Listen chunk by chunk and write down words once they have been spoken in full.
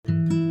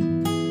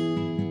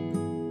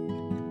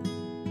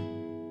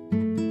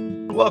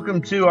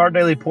Welcome to Our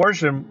Daily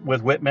Portion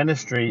with WIT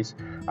Ministries.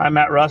 I'm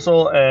Matt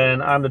Russell,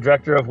 and I'm the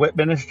director of WIT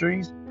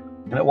Ministries.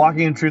 And at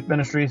Walking in Truth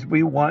Ministries,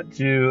 we want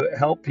to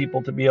help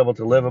people to be able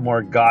to live a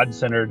more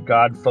God-centered,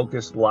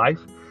 God-focused life,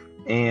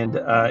 and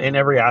in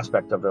every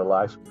aspect of their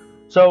life.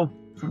 So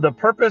the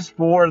purpose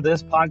for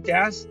this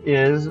podcast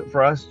is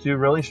for us to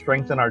really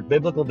strengthen our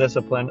biblical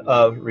discipline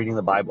of reading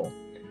the Bible.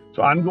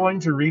 So I'm going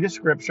to read a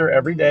scripture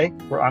every day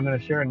where I'm going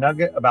to share a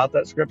nugget about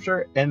that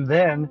scripture, and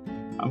then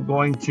I'm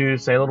going to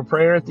say a little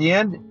prayer at the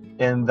end,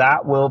 and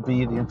that will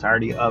be the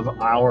entirety of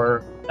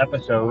our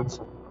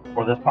episodes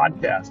for this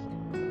podcast.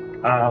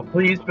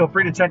 Please feel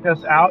free to check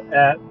us out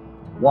at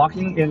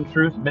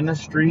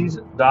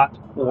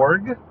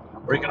walkingintruthministries.org,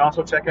 or you can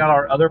also check out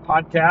our other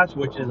podcast,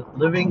 which is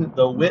Living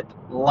the WIT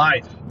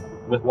Life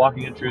with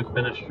Walking in Truth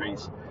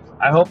Ministries.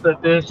 I hope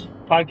that this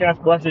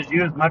podcast blesses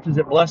you as much as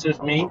it blesses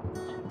me.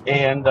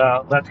 And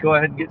let's go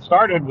ahead and get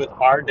started with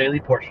our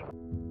daily portion.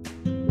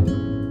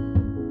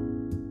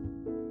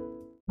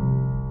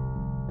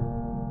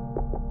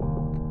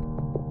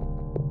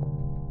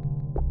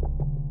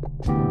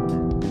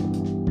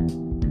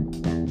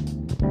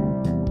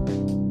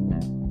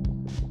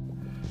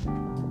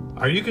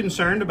 Are you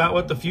concerned about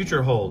what the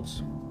future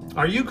holds?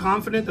 Are you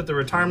confident that the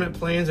retirement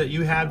plans that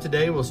you have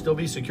today will still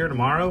be secure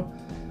tomorrow?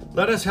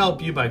 Let us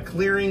help you by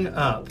clearing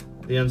up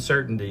the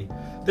uncertainty.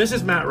 This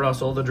is Matt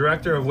Russell, the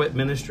director of WIT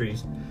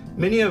Ministries.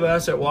 Many of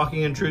us at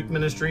Walking in Truth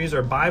Ministries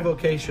are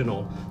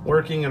bivocational,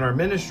 working in our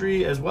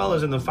ministry as well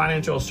as in the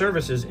financial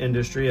services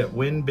industry at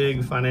Win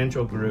Big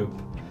Financial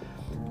Group.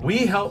 We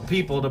help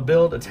people to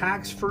build a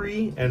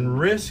tax-free and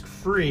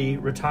risk-free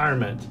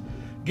retirement.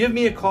 Give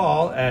me a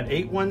call at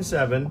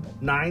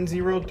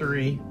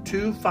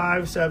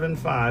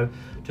 817-903-2575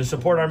 to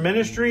support our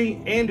ministry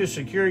and to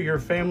secure your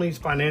family's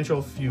financial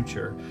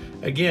future.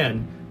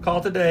 Again,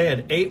 call today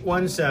at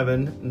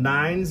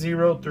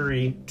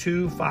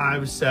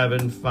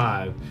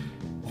 817-903-2575.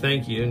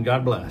 Thank you and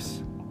God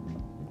bless.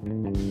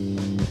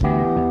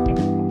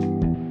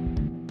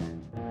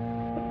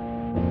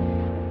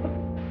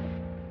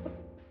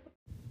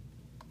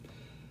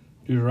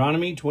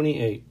 Deuteronomy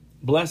 28,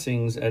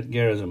 Blessings at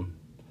Gerizim.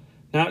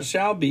 Now it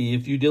shall be,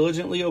 if you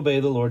diligently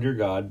obey the Lord your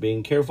God,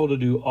 being careful to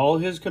do all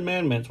his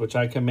commandments which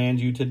I command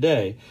you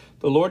today,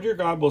 the Lord your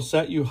God will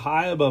set you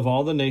high above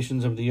all the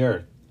nations of the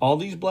earth. All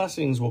these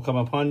blessings will come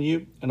upon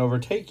you and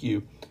overtake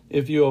you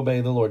if you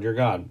obey the Lord your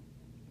God.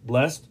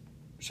 Blessed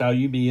shall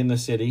you be in the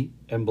city,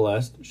 and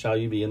blessed shall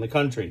you be in the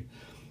country.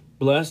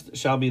 Blessed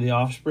shall be the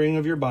offspring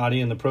of your body,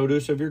 and the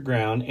produce of your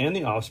ground, and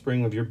the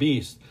offspring of your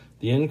beasts,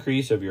 the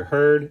increase of your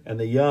herd, and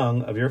the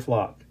young of your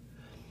flock.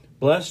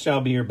 Blessed shall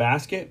be your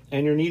basket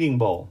and your kneading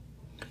bowl.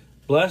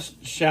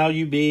 Blessed shall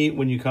you be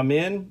when you come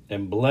in,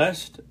 and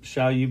blessed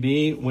shall you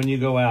be when you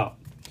go out.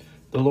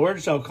 The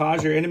Lord shall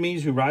cause your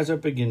enemies who rise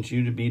up against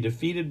you to be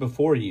defeated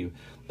before you.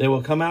 They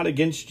will come out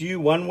against you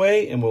one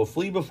way and will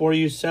flee before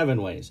you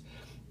 7 ways.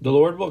 The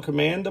Lord will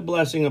command the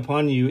blessing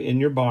upon you in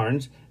your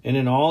barns and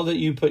in all that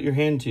you put your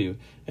hand to,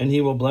 and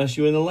he will bless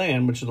you in the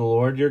land which the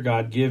Lord your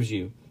God gives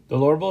you. The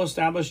Lord will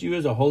establish you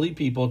as a holy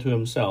people to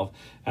himself,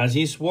 as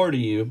he swore to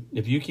you,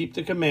 if you keep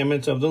the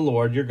commandments of the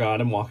Lord your God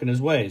and walk in his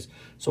ways.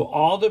 So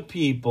all the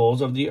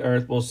peoples of the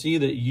earth will see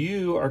that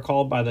you are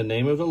called by the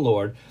name of the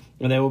Lord,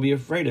 and they will be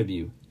afraid of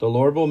you. The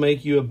Lord will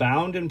make you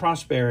abound in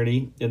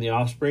prosperity, in the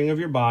offspring of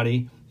your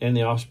body, and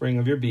the offspring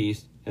of your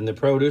beast, and the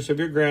produce of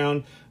your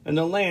ground, and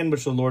the land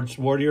which the Lord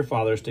swore to your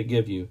fathers to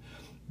give you.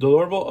 The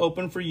Lord will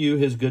open for you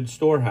his good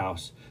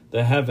storehouse,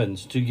 the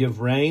heavens, to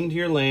give rain to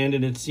your land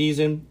in its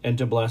season, and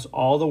to bless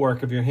all the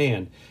work of your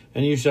hand.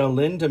 And you shall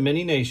lend to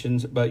many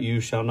nations, but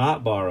you shall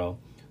not borrow.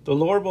 The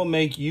Lord will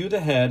make you the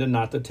head and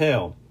not the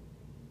tail.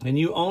 And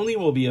you only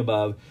will be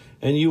above,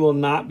 and you will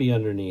not be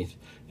underneath.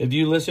 If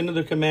you listen to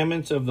the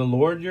commandments of the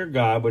Lord your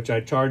God, which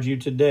I charge you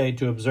today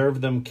to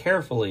observe them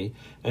carefully,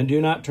 and do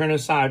not turn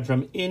aside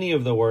from any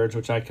of the words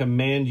which I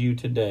command you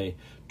today,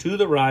 to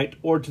the right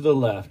or to the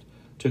left,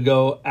 to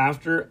go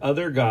after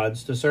other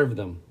gods to serve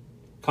them.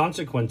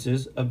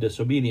 Consequences of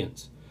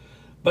disobedience.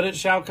 But it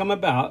shall come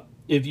about,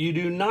 if you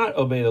do not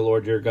obey the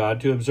Lord your God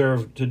to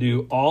observe to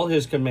do all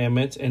his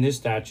commandments and his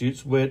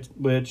statutes,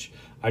 which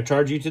I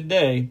charge you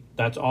today,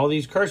 that's all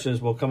these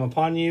curses will come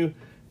upon you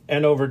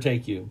and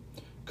overtake you.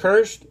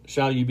 Cursed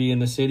shall you be in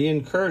the city,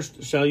 and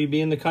cursed shall you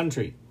be in the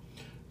country.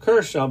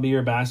 Cursed shall be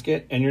your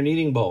basket and your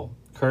kneading bowl.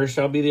 Cursed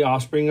shall be the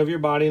offspring of your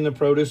body and the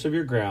produce of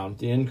your ground,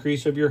 the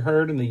increase of your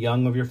herd and the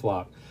young of your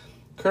flock.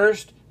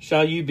 Cursed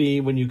shall you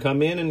be when you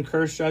come in, and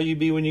cursed shall you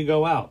be when you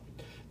go out.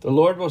 The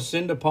Lord will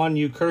send upon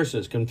you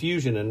curses,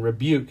 confusion, and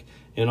rebuke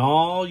in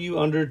all you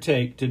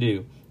undertake to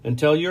do,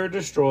 until you are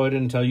destroyed,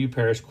 until you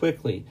perish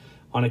quickly,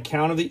 on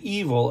account of the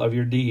evil of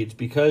your deeds,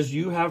 because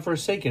you have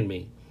forsaken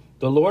me.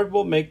 The Lord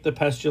will make the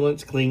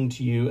pestilence cling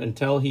to you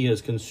until he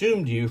has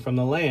consumed you from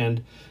the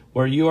land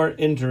where you are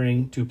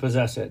entering to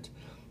possess it.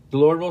 The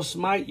Lord will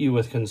smite you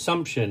with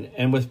consumption,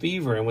 and with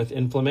fever, and with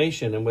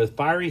inflammation, and with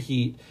fiery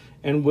heat,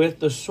 and with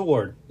the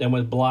sword, and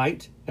with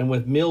blight, and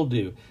with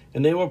mildew,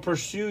 and they will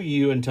pursue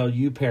you until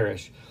you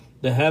perish.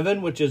 The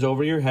heaven which is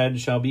over your head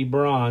shall be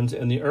bronze,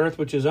 and the earth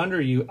which is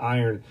under you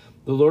iron.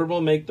 The Lord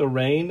will make the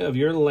rain of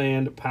your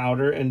land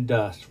powder and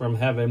dust from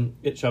heaven.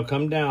 It shall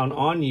come down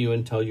on you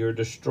until you are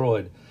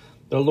destroyed.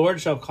 The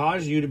Lord shall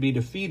cause you to be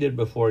defeated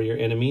before your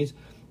enemies.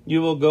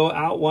 You will go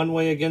out one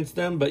way against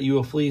them, but you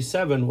will flee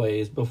 7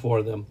 ways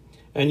before them.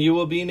 And you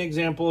will be an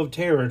example of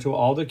terror to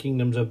all the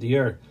kingdoms of the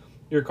earth.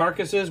 Your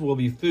carcasses will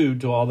be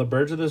food to all the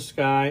birds of the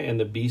sky and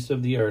the beasts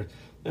of the earth,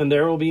 and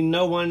there will be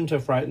no one to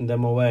frighten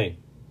them away.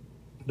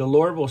 The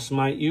Lord will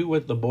smite you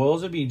with the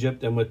boils of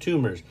Egypt, and with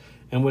tumors,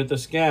 and with the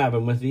scab,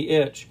 and with the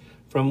itch,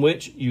 from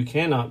which you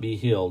cannot be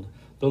healed.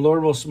 The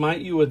Lord will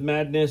smite you with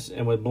madness,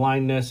 and with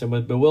blindness, and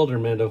with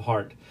bewilderment of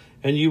heart.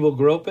 And you will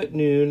grope at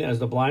noon as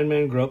the blind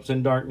man gropes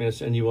in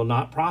darkness, and you will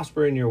not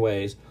prosper in your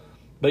ways.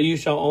 But you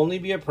shall only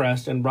be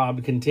oppressed and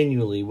robbed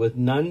continually, with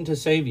none to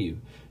save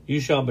you. You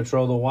shall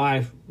betroth a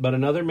wife, but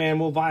another man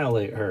will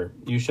violate her.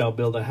 You shall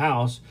build a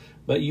house,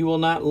 but you will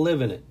not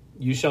live in it.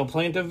 You shall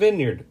plant a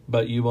vineyard,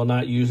 but you will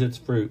not use its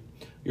fruit.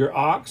 Your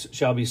ox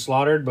shall be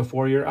slaughtered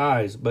before your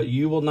eyes, but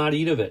you will not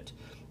eat of it.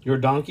 Your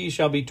donkey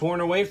shall be torn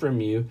away from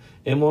you,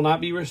 and will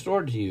not be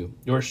restored to you.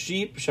 Your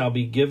sheep shall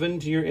be given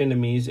to your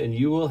enemies, and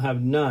you will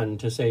have none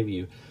to save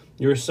you.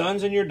 Your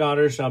sons and your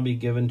daughters shall be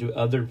given to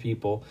other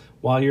people,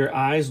 while your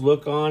eyes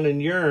look on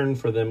and yearn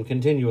for them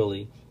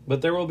continually.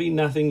 But there will be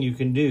nothing you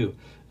can do.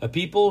 A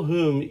people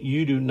whom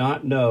you do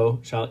not know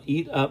shall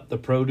eat up the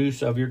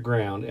produce of your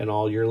ground and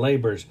all your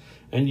labors,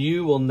 and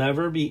you will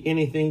never be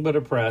anything but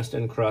oppressed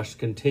and crushed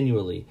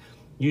continually.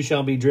 You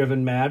shall be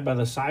driven mad by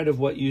the sight of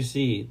what you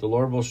see. The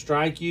Lord will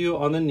strike you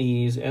on the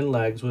knees and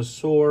legs with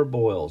sore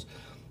boils,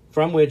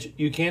 from which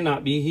you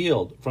cannot be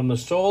healed. From the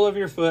sole of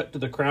your foot to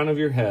the crown of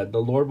your head,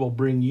 the Lord will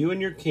bring you and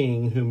your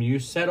king, whom you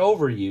set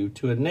over you,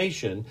 to a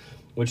nation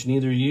which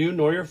neither you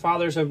nor your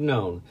fathers have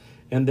known.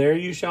 And there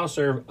you shall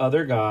serve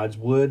other gods,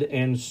 wood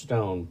and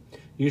stone.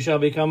 You shall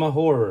become a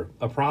horror,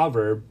 a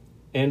proverb,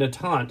 and a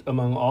taunt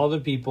among all the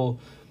people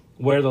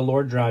where the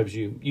Lord drives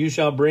you. You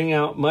shall bring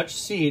out much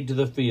seed to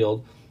the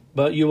field,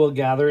 but you will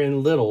gather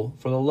in little,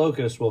 for the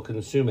locust will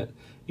consume it.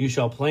 You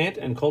shall plant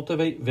and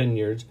cultivate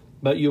vineyards,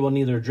 but you will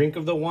neither drink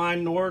of the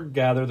wine nor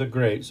gather the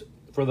grapes,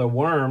 for the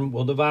worm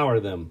will devour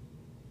them.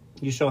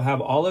 You shall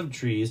have olive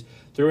trees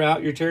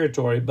throughout your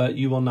territory, but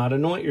you will not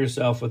anoint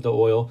yourself with the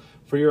oil,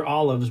 for your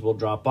olives will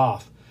drop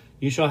off.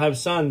 You shall have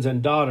sons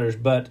and daughters,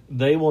 but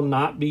they will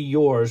not be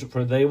yours,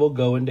 for they will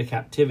go into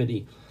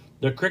captivity.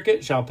 The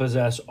cricket shall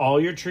possess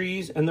all your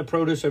trees and the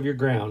produce of your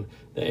ground.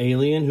 The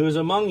alien who is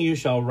among you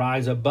shall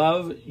rise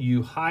above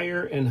you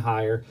higher and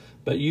higher,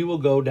 but you will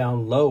go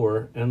down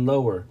lower and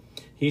lower.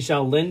 He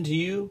shall lend to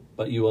you,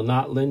 but you will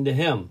not lend to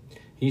him.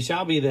 He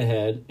shall be the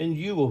head, and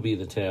you will be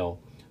the tail.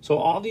 So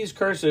all these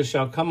curses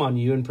shall come on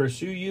you and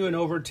pursue you and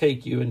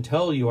overtake you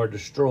until you are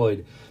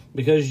destroyed,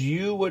 because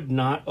you would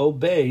not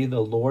obey the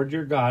Lord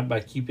your God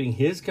by keeping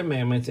his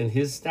commandments and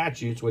his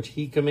statutes which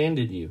he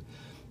commanded you.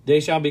 They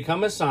shall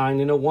become a sign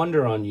and a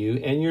wonder on you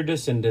and your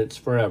descendants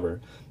forever,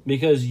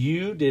 because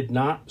you did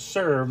not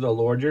serve the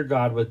Lord your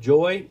God with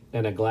joy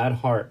and a glad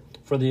heart,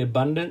 for the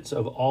abundance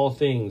of all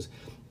things.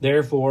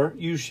 Therefore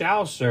you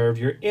shall serve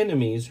your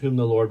enemies, whom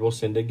the Lord will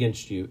send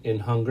against you, in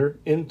hunger,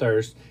 in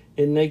thirst,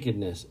 in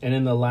nakedness, and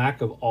in the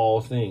lack of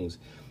all things.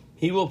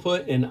 He will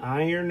put an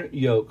iron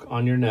yoke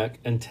on your neck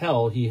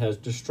until he has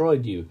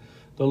destroyed you.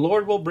 The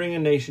Lord will bring a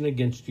nation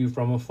against you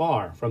from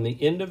afar, from the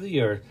end of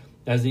the earth,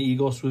 as the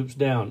eagle swoops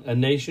down, a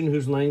nation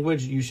whose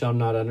language you shall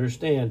not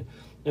understand,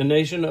 a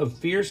nation of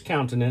fierce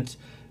countenance,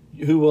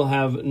 who will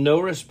have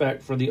no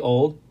respect for the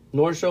old,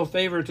 nor show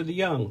favor to the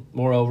young.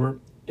 Moreover,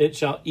 it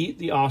shall eat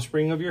the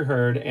offspring of your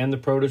herd and the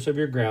produce of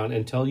your ground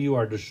until you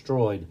are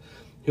destroyed,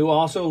 who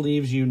also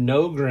leaves you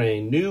no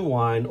grain, new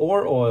wine,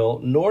 or oil,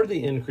 nor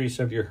the increase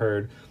of your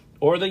herd,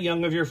 or the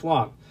young of your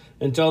flock,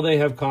 until they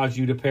have caused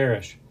you to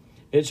perish.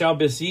 It shall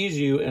besiege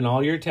you in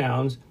all your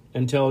towns,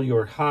 until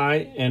your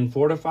high and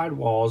fortified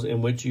walls in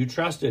which you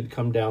trusted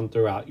come down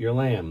throughout your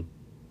land.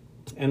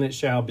 And it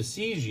shall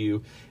besiege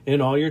you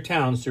in all your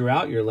towns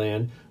throughout your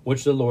land,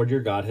 which the Lord your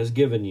God has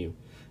given you.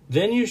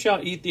 Then you shall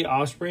eat the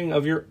offspring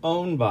of your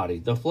own body,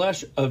 the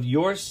flesh of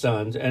your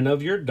sons and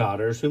of your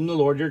daughters, whom the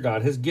Lord your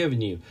God has given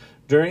you,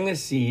 during the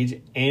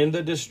siege and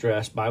the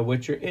distress by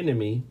which your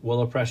enemy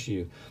will oppress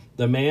you.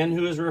 The man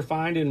who is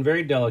refined and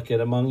very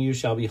delicate among you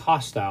shall be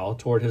hostile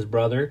toward his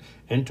brother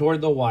and toward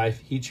the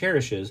wife he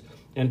cherishes,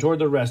 and toward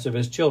the rest of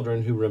his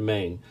children who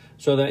remain,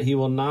 so that he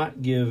will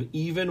not give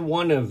even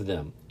one of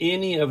them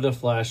any of the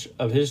flesh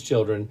of his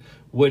children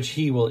which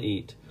he will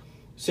eat.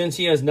 Since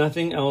he has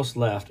nothing else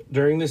left,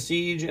 during the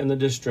siege and the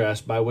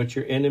distress by which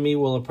your enemy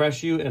will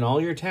oppress you in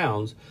all your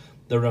towns,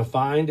 the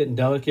refined and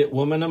delicate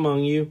woman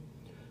among you,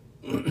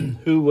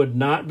 who would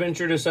not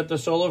venture to set the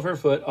sole of her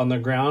foot on the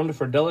ground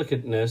for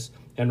delicateness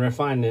and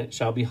refinement,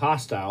 shall be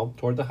hostile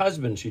toward the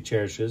husband she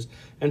cherishes,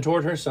 and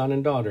toward her son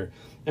and daughter,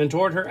 and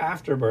toward her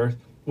afterbirth,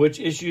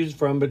 which issues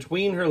from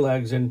between her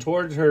legs, and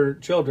towards her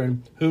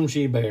children whom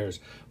she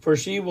bears, for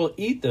she will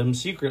eat them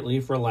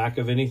secretly for lack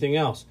of anything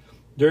else.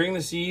 during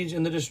the siege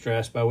and the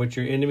distress by which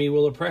your enemy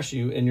will oppress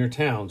you in your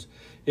towns,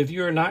 if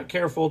you are not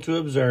careful to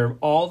observe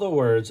all the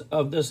words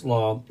of this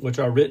law which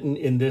are written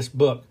in this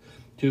book,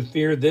 to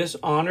fear this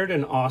honored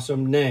and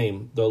awesome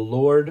name, the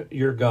Lord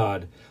your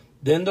God.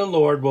 Then the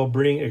Lord will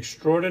bring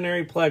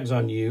extraordinary plagues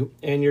on you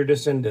and your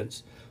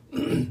descendants,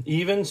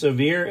 even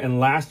severe and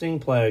lasting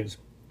plagues,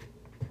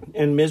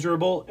 and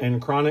miserable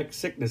and chronic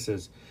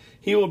sicknesses.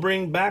 He will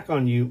bring back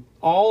on you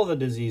all the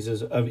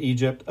diseases of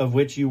Egypt of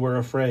which you were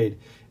afraid,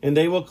 and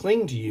they will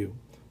cling to you.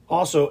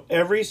 Also,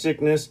 every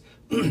sickness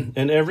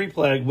and every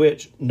plague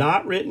which,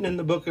 not written in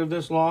the book of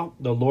this law,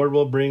 the Lord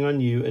will bring on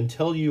you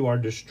until you are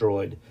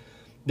destroyed.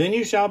 Then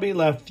you shall be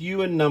left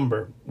few in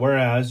number,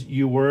 whereas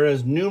you were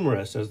as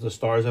numerous as the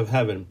stars of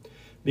heaven,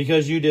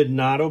 because you did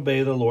not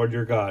obey the Lord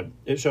your God.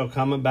 It shall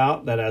come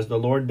about that as the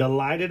Lord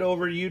delighted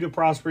over you to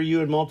prosper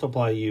you and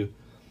multiply you,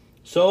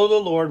 so the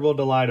Lord will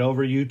delight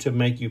over you to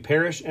make you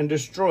perish and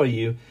destroy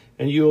you,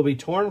 and you will be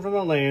torn from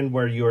the land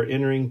where you are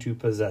entering to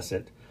possess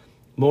it.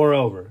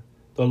 Moreover,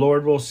 the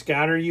Lord will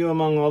scatter you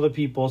among all the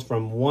peoples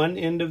from one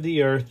end of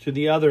the earth to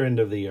the other end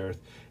of the earth,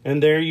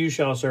 and there you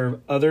shall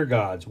serve other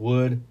gods,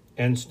 wood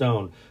and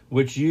stone,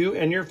 which you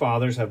and your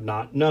fathers have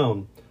not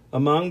known.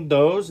 Among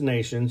those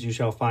nations you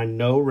shall find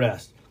no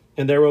rest,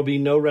 and there will be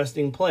no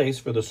resting place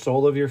for the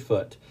sole of your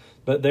foot.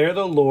 But there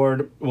the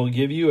Lord will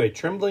give you a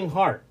trembling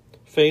heart,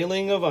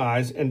 failing of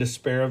eyes, and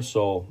despair of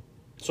soul.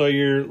 So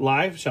your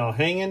life shall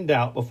hang in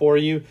doubt before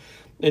you,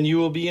 and you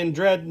will be in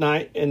dread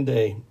night and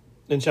day,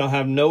 and shall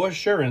have no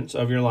assurance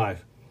of your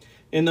life.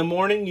 In the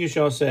morning you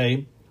shall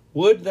say,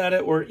 would that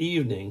it were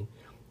evening,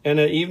 and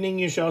at evening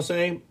you shall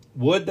say,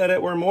 would that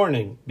it were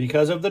morning,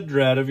 because of the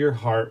dread of your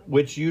heart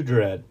which you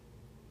dread,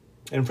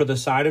 and for the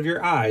sight of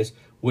your eyes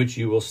which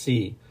you will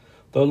see.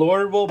 The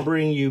Lord will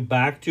bring you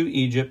back to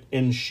Egypt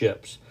in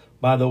ships,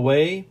 by the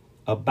way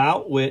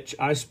about which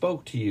I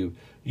spoke to you.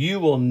 You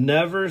will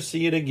never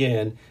see it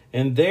again,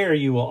 and there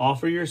you will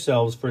offer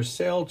yourselves for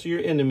sale to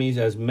your enemies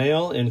as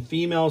male and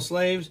female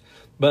slaves,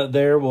 but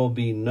there will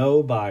be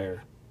no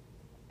buyer.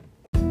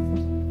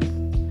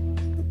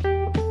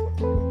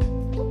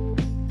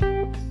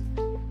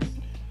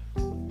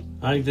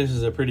 I think this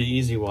is a pretty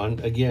easy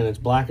one. Again, it's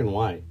black and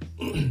white.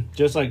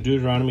 Just like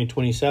Deuteronomy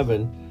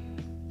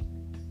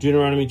 27,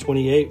 Deuteronomy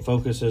 28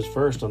 focuses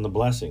first on the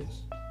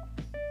blessings.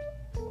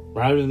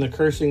 Rather than the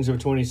cursings of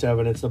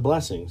 27, it's the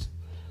blessings.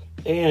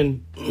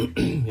 And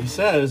he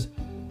says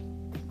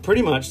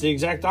pretty much the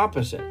exact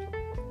opposite.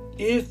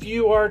 If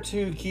you are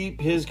to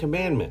keep his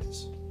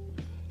commandments.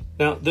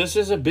 Now, this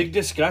is a big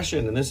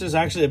discussion, and this is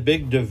actually a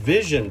big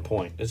division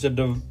point. It's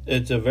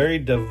a very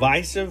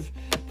divisive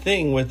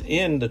thing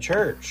within the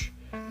church.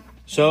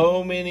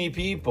 So many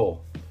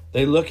people,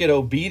 they look at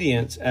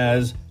obedience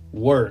as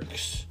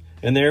works,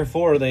 and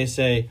therefore they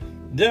say,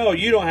 no,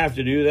 you don't have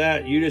to do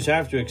that. You just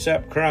have to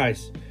accept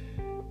Christ.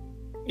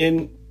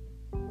 And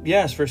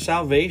yes, for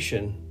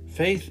salvation,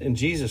 faith in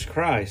Jesus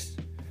Christ,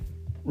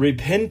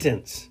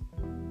 repentance,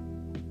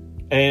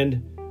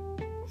 and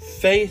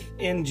faith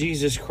in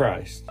Jesus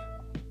Christ,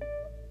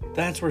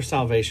 that's where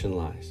salvation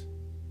lies.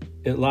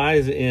 It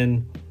lies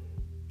in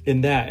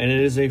that, and it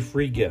is a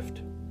free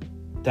gift.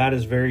 That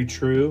is very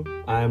true.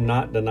 I am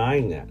not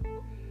denying that.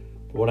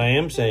 What I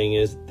am saying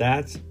is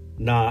that's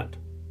not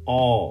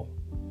all.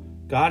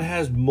 God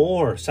has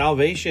more.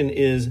 Salvation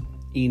is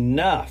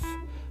enough,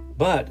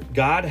 but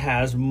God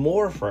has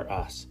more for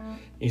us.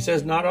 He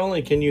says not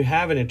only can you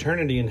have an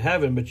eternity in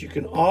heaven, but you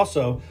can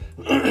also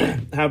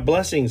have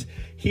blessings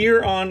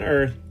here on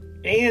earth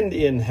and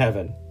in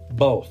heaven,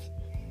 both.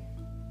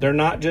 They're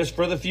not just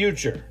for the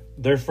future.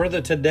 They're for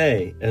the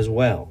today as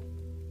well.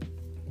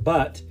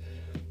 But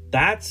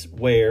that's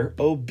where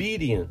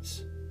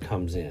obedience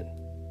comes in.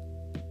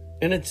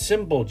 And it's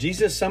simple.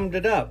 Jesus summed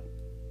it up.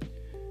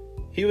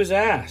 He was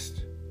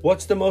asked,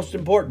 what's the most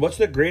important? What's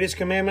the greatest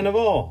commandment of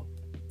all?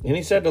 And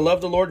he said to love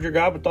the Lord your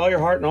God with all your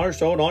heart and all your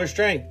soul and all your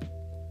strength.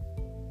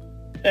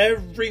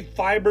 Every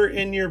fiber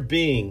in your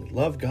being,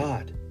 love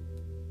God.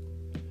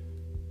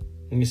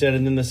 And he said,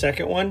 and then the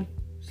second one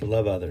is to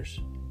love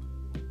others.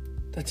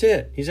 That's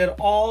it. He said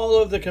all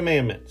of the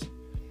commandments,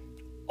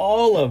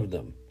 all of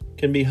them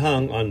can be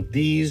hung on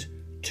these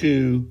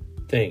two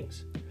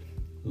things.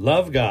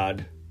 Love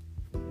God,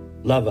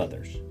 love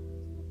others.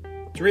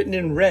 It's written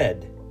in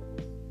red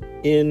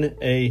in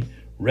a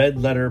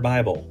red letter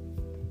Bible.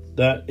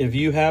 That if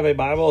you have a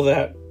Bible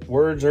that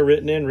words are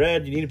written in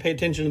red, you need to pay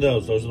attention to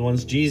those. Those are the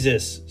ones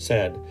Jesus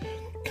said.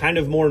 Kind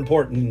of more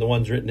important than the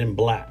ones written in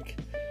black.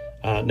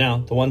 Now,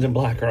 the ones in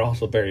black are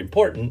also very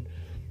important.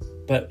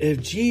 But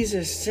if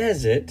Jesus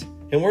says it,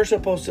 and we're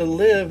supposed to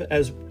live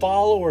as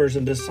followers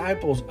and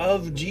disciples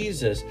of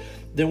Jesus,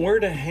 then we're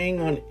to hang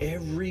on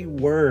every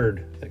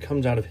word that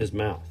comes out of his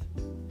mouth.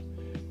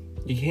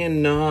 You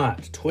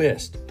cannot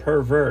twist,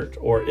 pervert,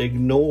 or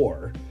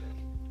ignore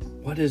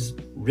what is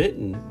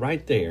written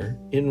right there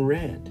in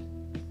red.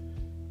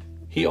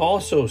 He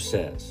also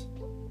says,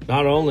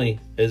 not only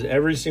is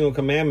every single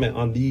commandment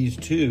on these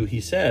two, he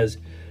says,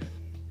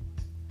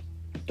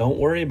 don't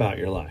worry about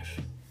your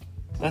life.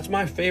 That's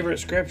my favorite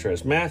scripture.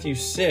 It's Matthew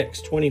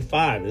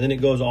 6:25, and then it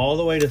goes all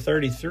the way to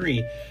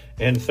 33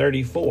 and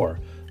 34.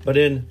 But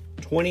in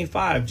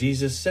 25,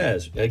 Jesus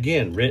says,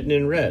 again, written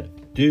in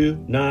red,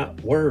 do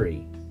not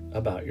worry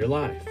about your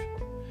life.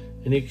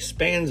 And he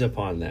expands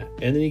upon that.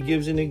 And then he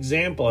gives an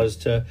example as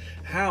to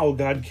how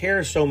God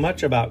cares so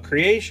much about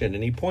creation.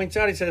 And he points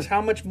out, he says,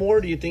 how much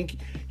more do you think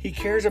he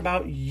cares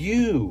about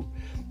you?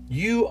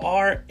 You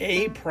are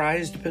a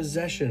prized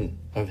possession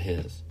of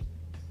his.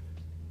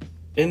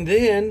 And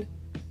then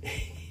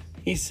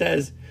he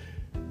says,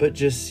 but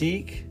just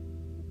seek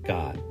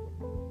God.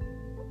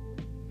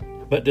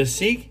 But to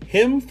seek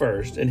him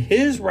first and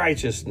his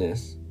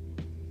righteousness,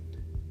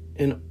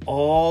 and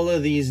all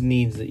of these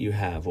needs that you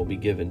have will be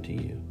given to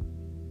you.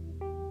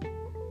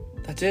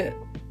 That's it.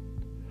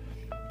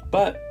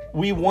 But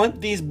we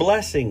want these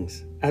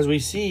blessings, as we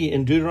see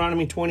in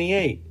Deuteronomy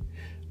 28.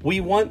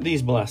 We want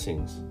these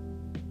blessings.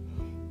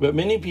 But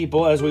many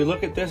people, as we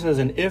look at this as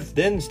an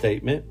if-then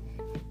statement,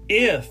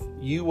 if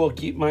you will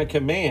keep my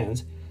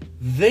commands,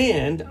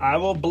 then I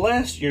will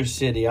bless your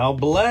city. I'll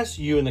bless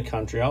you in the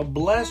country. I'll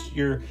bless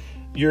your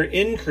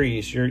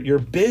increase, your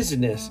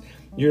business,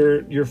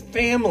 your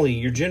family,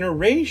 your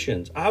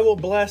generations. I will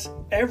bless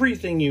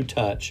everything you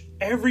touch,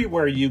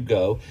 everywhere you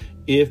go,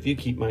 if you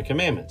keep my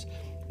commandments.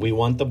 We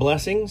want the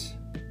blessings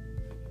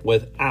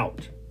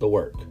without the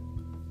work.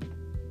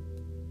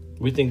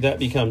 We think that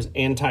becomes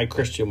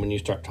anti-Christian when you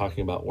start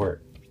talking about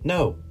work.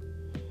 No,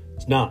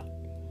 it's not.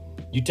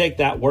 You take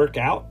that work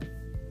out,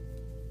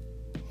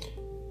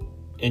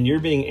 and you're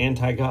being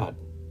anti-God.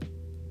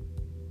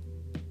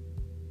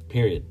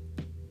 Period.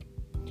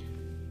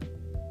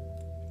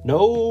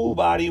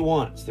 Nobody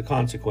wants the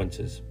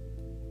consequences.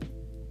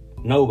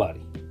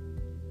 Nobody.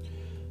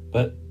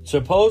 But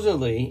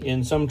supposedly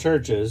in some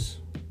churches,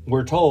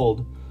 we're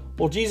told,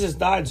 well, Jesus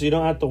died, so you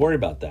don't have to worry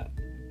about that.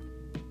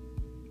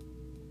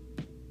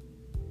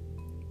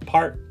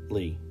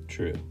 Partly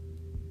true.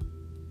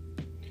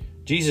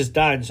 Jesus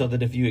died so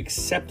that if you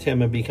accept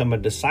him and become a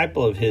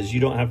disciple of his, you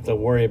don't have to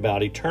worry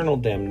about eternal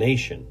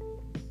damnation.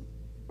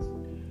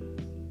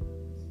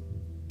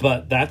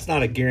 But that's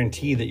not a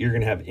guarantee that you're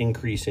going to have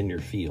increase in your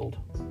field.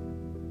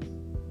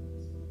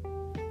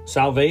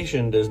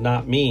 Salvation does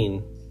not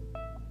mean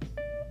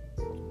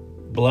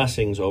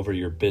blessings over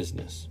your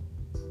business.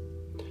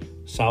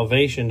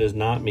 Salvation does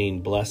not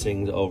mean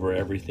blessings over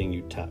everything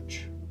you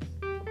touch.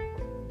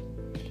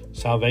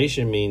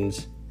 Salvation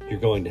means you're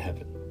going to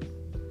heaven.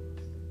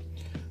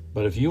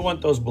 But if you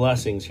want those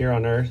blessings here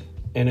on earth,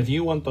 and if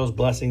you want those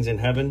blessings in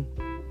heaven,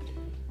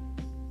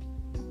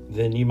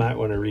 then you might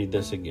want to read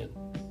this again.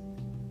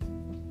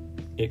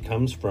 It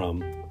comes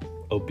from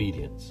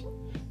obedience.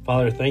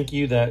 Father, thank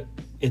you that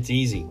it's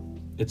easy.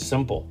 It's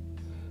simple.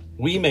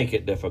 We make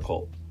it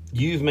difficult.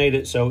 You've made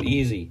it so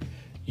easy.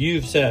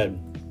 You've said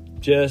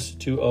just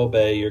to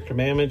obey your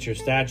commandments, your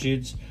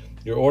statutes,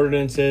 your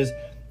ordinances,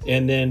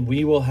 and then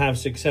we will have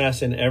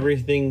success in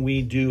everything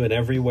we do and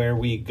everywhere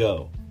we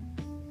go.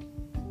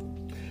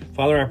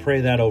 Father, I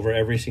pray that over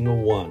every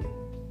single one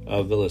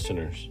of the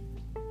listeners.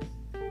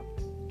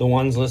 The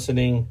ones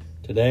listening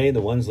today,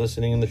 the ones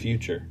listening in the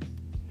future.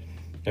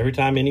 Every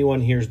time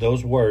anyone hears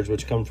those words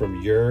which come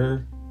from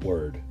your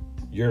word,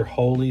 your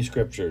holy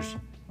scriptures,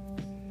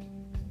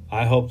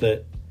 I hope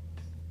that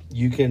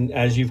you can,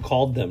 as you've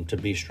called them to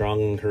be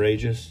strong and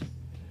courageous,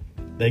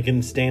 they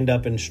can stand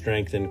up in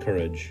strength and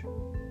courage,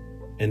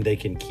 and they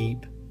can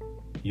keep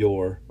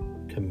your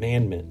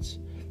commandments.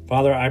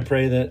 Father, I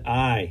pray that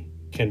I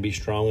can be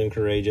strong and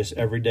courageous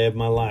every day of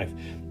my life.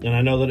 And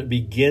I know that it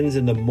begins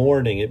in the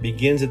morning. It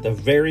begins at the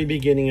very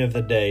beginning of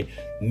the day.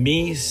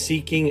 Me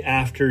seeking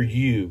after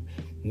you,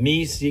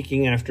 me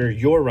seeking after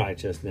your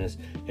righteousness,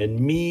 and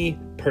me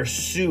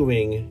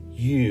pursuing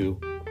you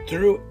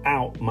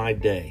throughout my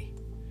day.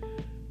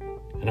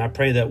 And I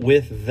pray that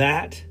with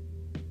that,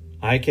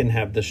 I can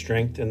have the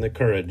strength and the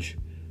courage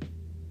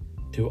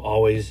to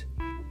always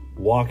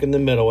walk in the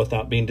middle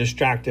without being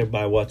distracted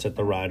by what's at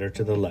the right or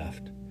to the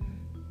left.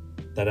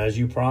 That as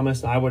you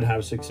promised, I would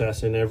have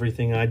success in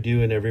everything I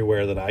do and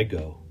everywhere that I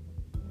go.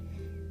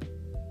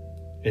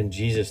 In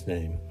Jesus'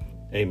 name,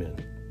 amen.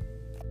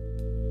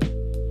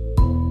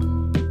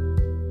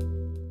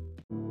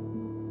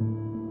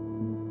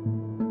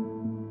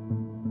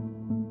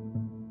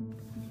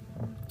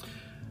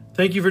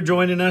 Thank you for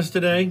joining us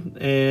today,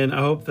 and I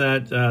hope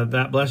that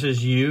that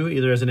blesses you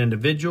either as an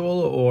individual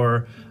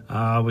or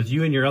with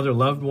you and your other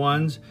loved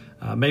ones.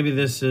 Maybe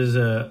this is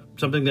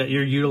something that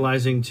you're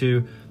utilizing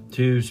to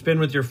spend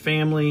with your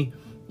family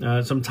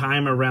some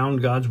time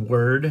around God's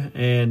Word.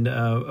 And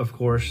of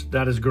course,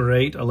 that is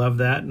great. I love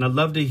that. And I'd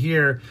love to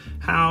hear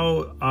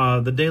how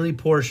the Daily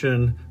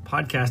Portion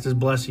podcast is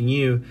blessing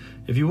you.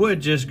 If you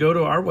would, just go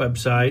to our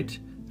website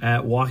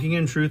at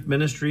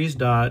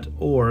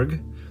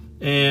walkingintruthministries.org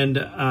and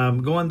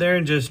go on there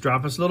and just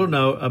drop us a little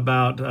note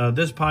about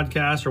this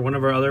podcast or one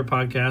of our other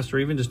podcasts, or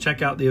even just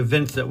check out the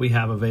events that we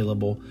have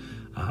available.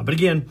 But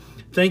again,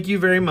 thank you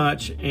very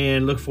much,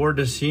 and look forward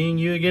to seeing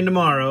you again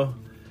tomorrow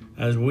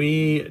as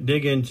we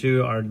dig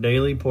into our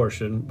daily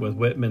portion with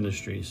WIT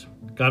Ministries.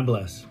 God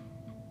bless.